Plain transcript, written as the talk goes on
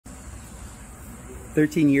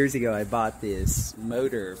13 years ago, I bought this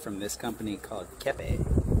motor from this company called Keppe,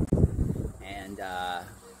 and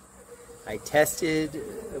I tested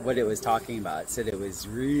what it was talking about. It said it was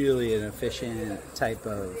really an efficient type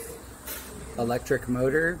of electric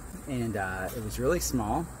motor, and it was really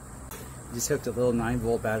small. I just hooked a little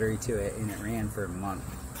 9-volt battery to it, and it ran for a month.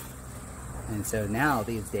 And so now,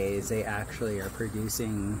 these days, they actually are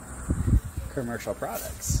producing commercial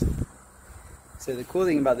products. So the cool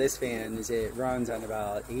thing about this fan is it runs on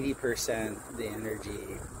about 80% the energy,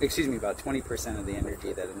 about 20% of the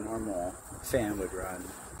energy that a normal fan would run.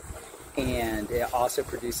 And it also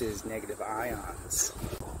produces negative ions.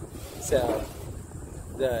 So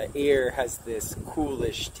the air has this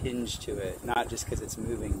coolish tinge to it, not just because it's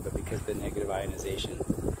moving, but because of the negative ionization.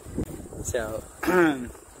 So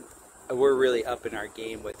we're really up in our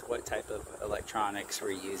game with what type of electronics we're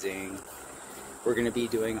using. We're going to be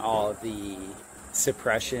doing all of the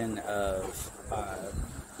suppression of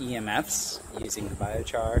EMFs using the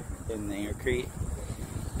biochar in the aircrete,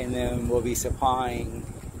 and then we'll be supplying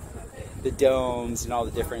the domes and all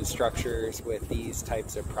the different structures with these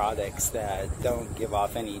types of products that don't give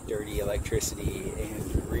off any dirty electricity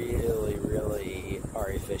and really are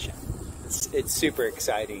efficient. It's super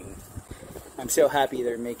exciting. I'm so happy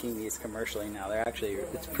they're making these commercially now.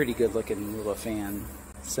 It's a pretty good looking little fan.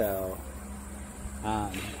 So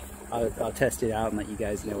I'll test it out and let you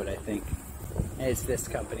guys know what I think. And it's this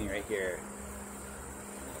company right here,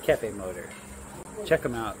 Keppe Motor. Check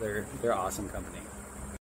them out. They're an awesome company.